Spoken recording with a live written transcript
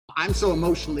I'm so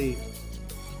emotionally,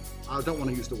 I don't want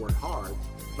to use the word hard,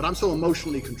 but I'm so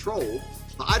emotionally controlled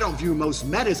that I don't view most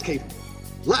men as capable,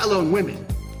 let alone women,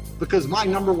 because my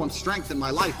number one strength in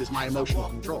my life is my emotional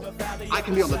control. I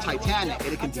can be on the Titanic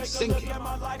and it can be sinking,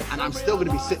 and I'm still going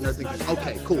to be sitting there thinking,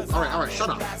 okay, cool, all right, shut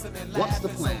up. What's the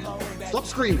plan? Stop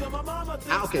screaming.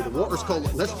 Okay, the water's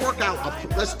cold. Let's work out.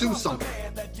 Let's do something.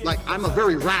 Like, I'm a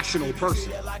very rational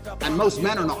person, and most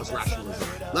men are not as rational as me,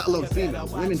 let alone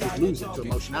females. Women just lose it to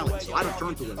emotionality, so I don't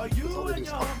turn to women because all they do is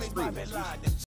fucking scream.